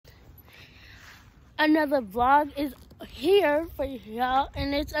another vlog is here for y'all,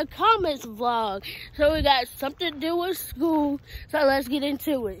 and it's a Comets vlog. So we got something to do with school, so let's get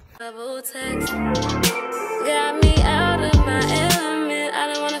into it. Double text got me out of my element.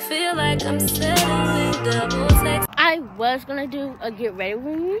 I don't want to feel like I'm settling. Double text. I was gonna do a get ready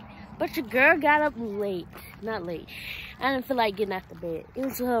with me, but your girl got up late. Not late. I didn't feel like getting out the bed. It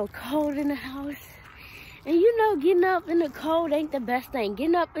was a little cold in the house. And you know, getting up in the cold ain't the best thing.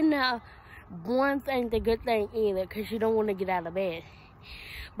 Getting up in the warmth ain't the good thing either, because you don't want to get out of bed.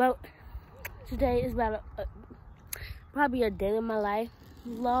 But today is about probably a day of my life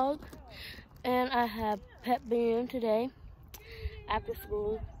vlog. And I have pep band today after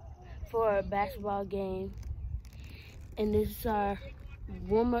school for a basketball game. And this is our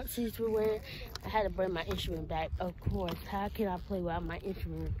warm-up seats we're wearing. I had to bring my instrument back, of course. How can I play without my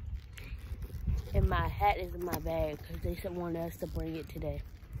instrument? And my hat is in my bag because they wanted us to bring it today.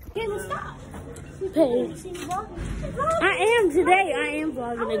 Stop. Hey. I am today. I am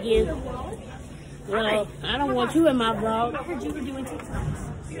vlogging again. Well, I don't want you in my vlog. I heard you were doing TikToks.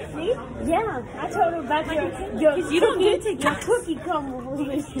 See? Yeah, I told her about your you don't do TikToks. Your cookie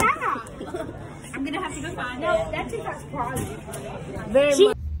crumble. Stop. I'm gonna have to go find it. That TikTok's private. Very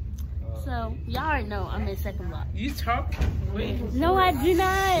much. So, y'all already know I'm in second block. You talk? Wait. No, I do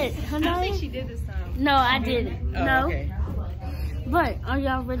not. Hello? I think she did this time. No, I didn't. Oh, no. okay. But, are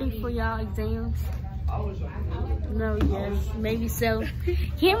y'all ready for y'all exams? No, yes. Maybe so.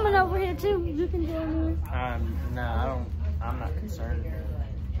 Cameron over here too. You can join me. No, I'm not concerned.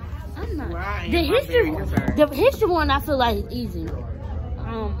 I'm not. Well, I am. The history one I feel like is easy.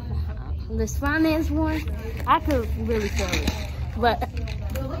 This finance one, I could really feel it. But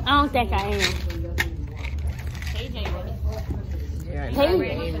I don't think I am.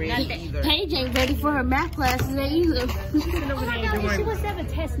 Paige ain't ready for her math classes either. Oh my God, she wants to have a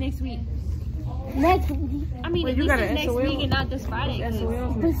test next week. Next, I mean, at least it's next week and not this Friday.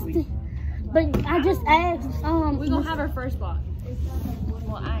 but I just asked. We're gonna have our first block.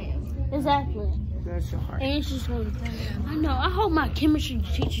 Well, I am. Exactly. That's your heart. And she's going. I know. I hope my chemistry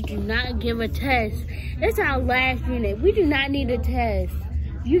teacher do not give a test. It's our last unit. We do not need a test.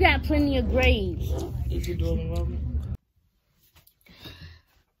 You got plenty of grades. Is you doing well?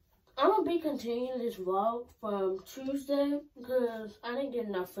 I'm gonna be continuing this vlog from Tuesday because I didn't get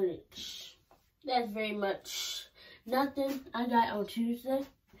enough footage. That's very much nothing I got on Tuesday.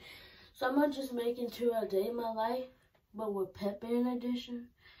 So I'm gonna just make it to a day in my life, but with pep band edition.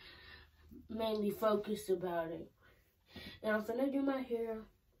 Mainly focused about it. And I'm gonna do my hair.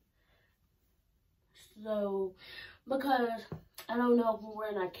 So, because I don't know if we're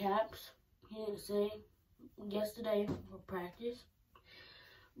wearing our caps. He didn't say yesterday for practice.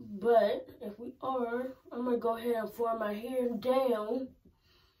 But if we are, I'm gonna go ahead and form my hair down.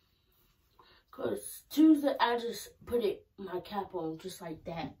 Cause Tuesday I just put my cap on just like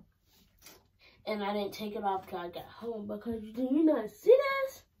that. And I didn't take it off till I got home because do you not see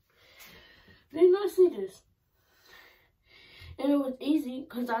this? Did you not see this? And it was easy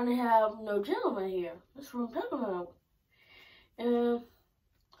because I didn't have no gel in my hair. That's what I'm talking about. And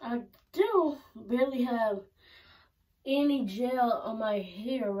I do barely have any gel on my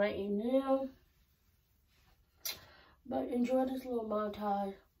hair right now. But enjoy this little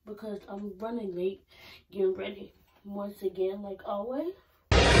montage because I'm running late, getting ready once again, like always.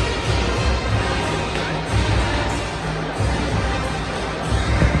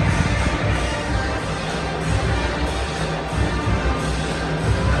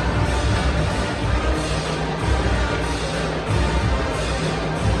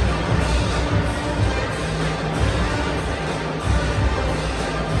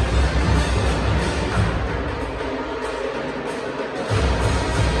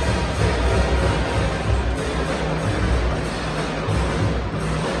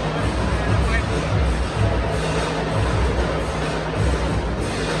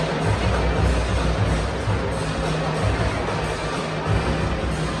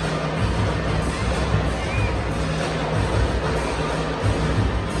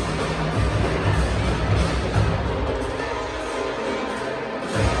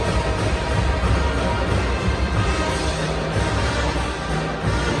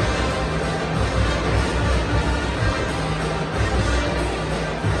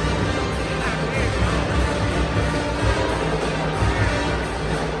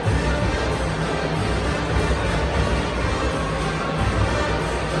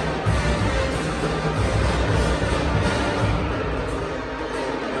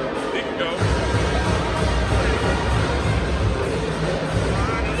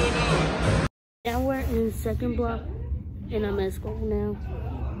 Now we're in second block and I'm at school now.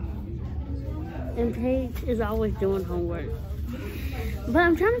 And Paige is always doing homework. But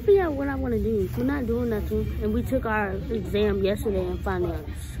I'm trying to figure out what I want to do. We're not doing nothing. And we took our exam yesterday in finance.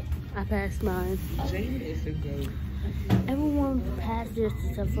 I passed mine. Everyone passed this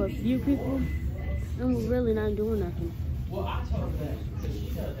except for a few people. And we're really not doing nothing.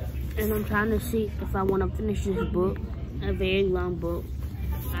 And I'm trying to see if I want to finish this book. A very long book.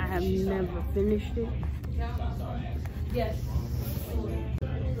 I have never finished it. Yes.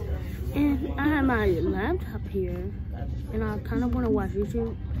 And I have my laptop here. And I kind of want to watch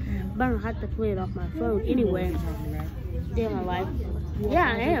YouTube. But I don't have to play it off my phone anyway. Stay in my life.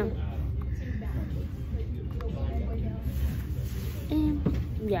 Yeah, I am. And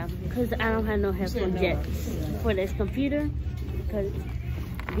yeah, because I don't have no headphones yet for this computer. Because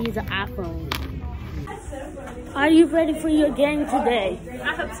these are iPhones. Are you ready for your game today?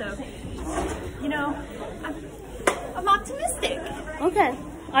 I hope so. You know, I'm optimistic. Okay.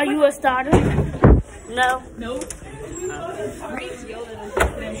 Are you a starter? No. Nope.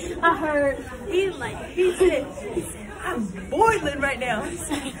 I heard. He said, I'm boiling right now.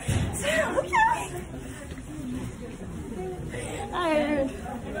 Okay. I heard.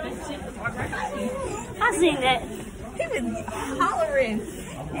 I seen that. He was hollering.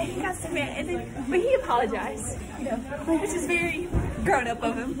 And he got so mad. And then, but he apologized, you know, which is very grown up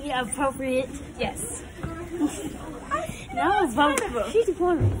of him. Yeah, appropriate. Yes. No, she's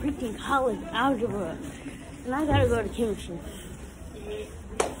going to freaking college algebra. And I gotta go to chemistry.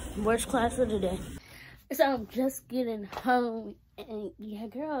 Worst class of the day. So I'm just getting home and your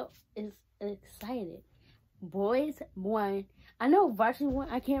girl is excited. Boys won. I know varsity won.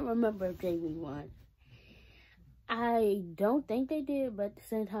 I can't remember if JV won. I don't think they did, but at the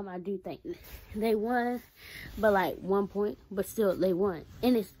same time I do think they won. But like 1 point, but still they won.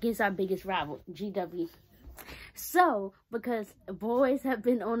 And it's against our biggest rival, GW. So, because boys have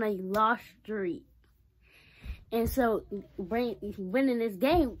been on a loss streak. And so, winning this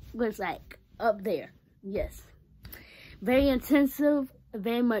game was like up there. Yes. Very intensive,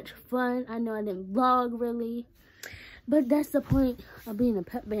 very much fun. I know I didn't vlog really. But that's the point of being a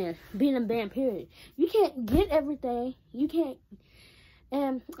pep band. Being a band, period. You can't get everything. You can't.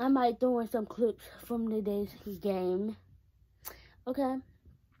 And I might throw in some clips from today's game. Okay.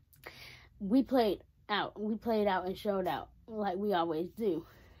 We played out. We played out and showed out. Like we always do.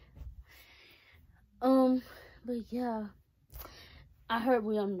 But yeah. I heard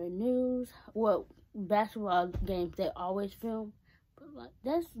we on the news. Well, basketball games, they always film. But like,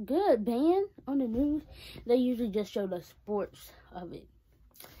 that's good, band. On the news, they usually just show the sports of it.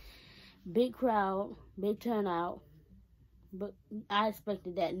 Big crowd, big turnout. But I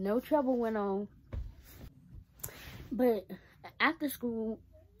expected that. No trouble went on. But after school,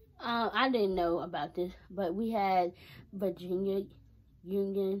 I didn't know about this, but we had Virginia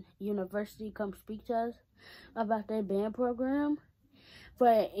Union University come speak to us about their band program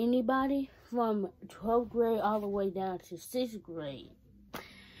for anybody from 12th grade all the way down to 6th grade.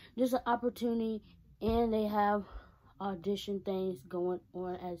 Just an opportunity, and they have audition things going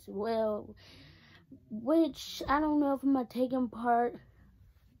on as well, which I don't know if I'm going to take them part,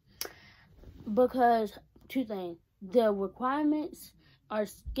 because two things. The requirements are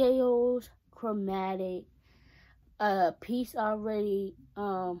scales, chromatic, piece already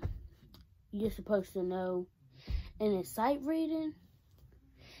you're supposed to know, and then sight reading.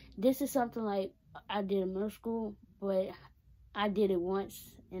 This is something like I did in middle school, but I did it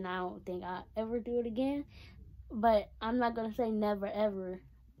once, and I don't think I'll ever do it again. But I'm not going to say never ever,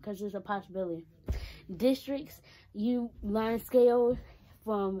 because it's a possibility. Districts, you learn scales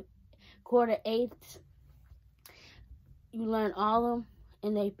from quarter eighths. You learn all of them,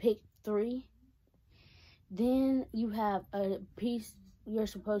 and they pick 3. Then you have a piece you're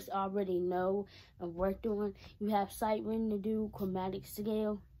supposed to already know and work on. You have sight reading to do, chromatic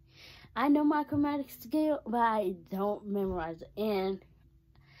scale. I know my chromatic scale, but I don't memorize it. And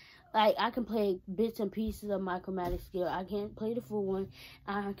like, I can play bits and pieces of my chromatic scale. I can't play the full one.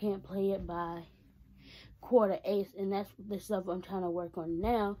 I can't play it by quarter eighths, and that's the stuff I'm trying to work on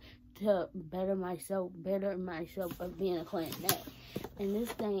now to better myself of being a clarinet. And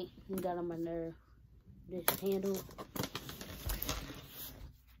this thing got on my nerve. This handle.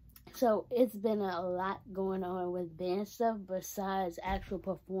 So it's been a lot going on with band stuff besides actual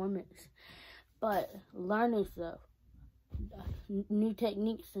performance, but learning stuff, new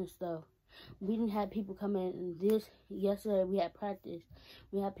techniques and stuff. We didn't have people come in. Yesterday we had practice.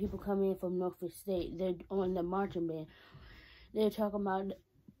 We had people come in from Norfolk State. They're on the marching band. They're talking about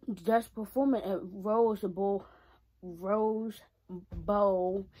just performing at Rose Bowl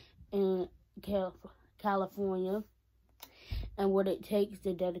in California, and what it takes,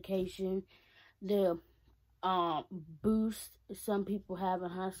 the dedication, the boost some people have in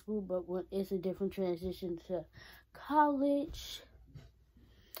high school, but when it's a different transition to college.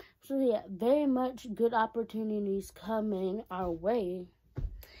 So yeah, very much good opportunities coming our way,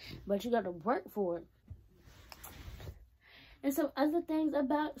 but you gotta work for it. And some other things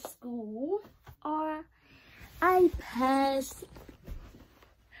about school are I passed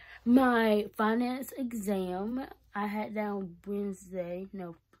my finance exam. I had that on Wednesday.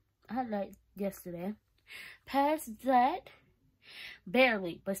 No, I had that yesterday. Passed that.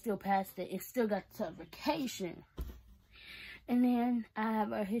 Barely, but still passed it. It still got certification. And then I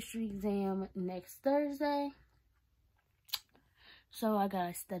have a history exam next Thursday. So I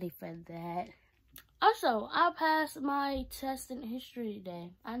gotta study for that. Also, I passed my test in history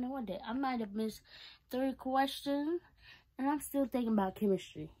today. I know I did. I might have missed 3 questions. And I'm still thinking about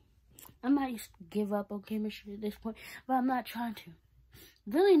chemistry. I might give up on chemistry at this point, but I'm not trying to.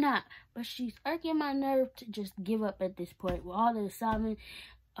 Really not. But she's irking my nerve to just give up at this point with all the assignment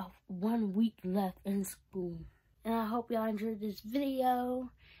of 1 week left in school. And I hope y'all enjoyed this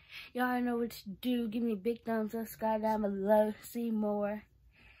video. Y'all know what to do. Give me a big thumbs up, subscribe down below, see more.